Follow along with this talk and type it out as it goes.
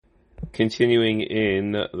Continuing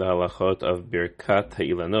in the halachot of Birkat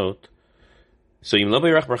Ha'ilanot. So, if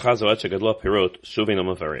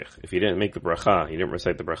you didn't make the bracha, you didn't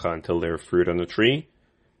recite the bracha until there are fruit on the tree,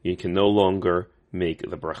 you can no longer make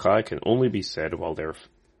the bracha. It can only be said while there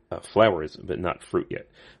are flowers, but not fruit yet.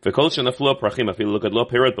 And we're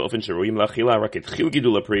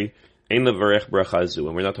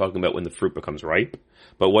not talking about when the fruit becomes ripe,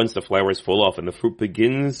 but once the flowers fall off and the fruit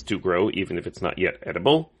begins to grow, even if it's not yet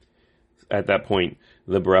edible, at that point,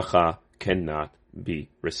 the bracha cannot be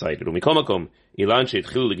recited.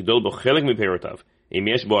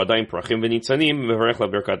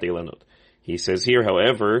 He says here,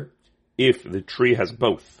 however, if the tree has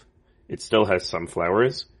both, it still has some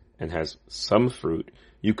flowers and has some fruit,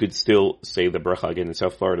 you could still say the bracha. Again, in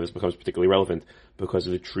South Florida, this becomes particularly relevant because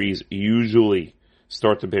the trees usually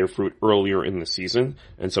start to bear fruit earlier in the season,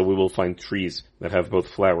 and so we will find trees that have both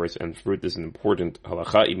flowers and fruit. This is an important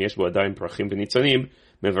halacha.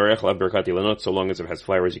 So long as it has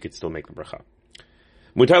flowers, you could still make the bracha.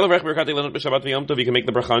 You can make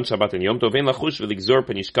the bracha on Shabbat and Yom Tov.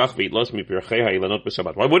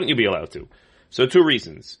 Why wouldn't you be allowed to? So two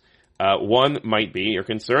reasons. One might be you're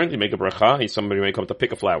concerned, you make a bracha, somebody may come to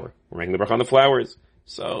pick a flower. We're making the bracha on the flowers.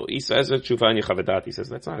 So he says, he says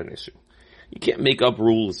that's not an issue. You can't make up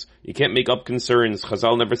rules. You can't make up concerns.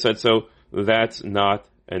 Chazal never said so. That's not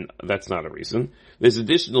a reason. There's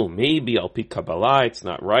additional, maybe I'll pick Kabbalah, it's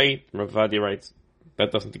not right. Rav Vadia writes,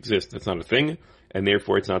 that doesn't exist. That's not a thing. And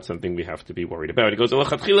therefore it's not something we have to be worried about. He goes, so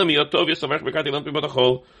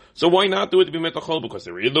why not do it to be metachol? Because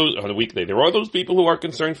there are those, on a weekday, there are those people who are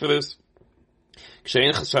concerned for this. When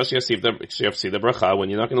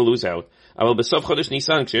you're not going to lose out.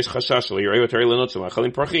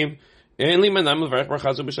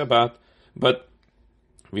 But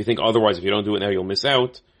if you think otherwise, if you don't do it now, you'll miss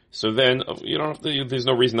out. So then, you don't have to, there's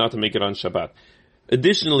no reason not to make it on Shabbat.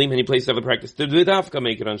 Additionally, many places have a practice to bedavka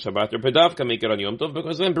make it on Shabbat or bedavka make it on Yom Tov,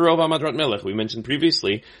 because then Berova Amadrat Melech. We mentioned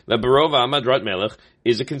previously that Berova Amadrat Melech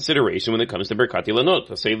is a consideration when it comes to Birkat Ilanot,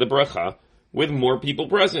 to say the bracha with more people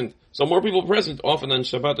present. So more people present, often on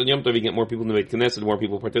Shabbat and Yom Tov, you get more people in the Beit Knesset, more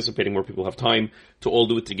people participating, more people have time to all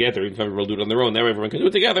do it together. If everyone will do it on their own, now everyone can do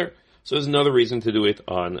it together. So there's another reason to do it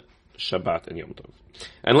on Shabbat and Yom Tov.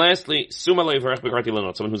 And lastly, Suma Le'Varech Birkat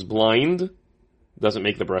Ilanot, someone who's blind doesn't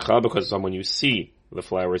make the bracha because someone you see the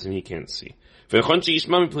flowers and he can't see. Somewhat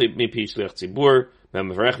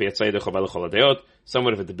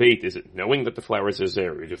of a debate, is it knowing that the flowers is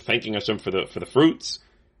there? Are you thanking Hashem for the fruits?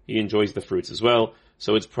 He enjoys the fruits as well.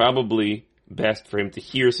 So it's probably best for him to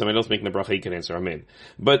hear someone else making the bracha, he can answer Amen.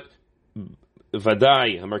 But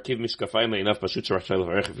Vadai,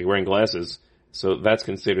 if you're wearing glasses, so that's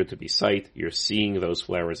considered to be sight. You're seeing those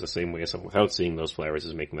flowers the same way as someone without seeing those flowers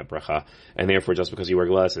is making that bracha. And therefore, just because you wear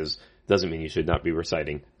glasses doesn't mean you should not be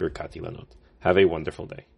reciting Birkat Ilanot. Have a wonderful day.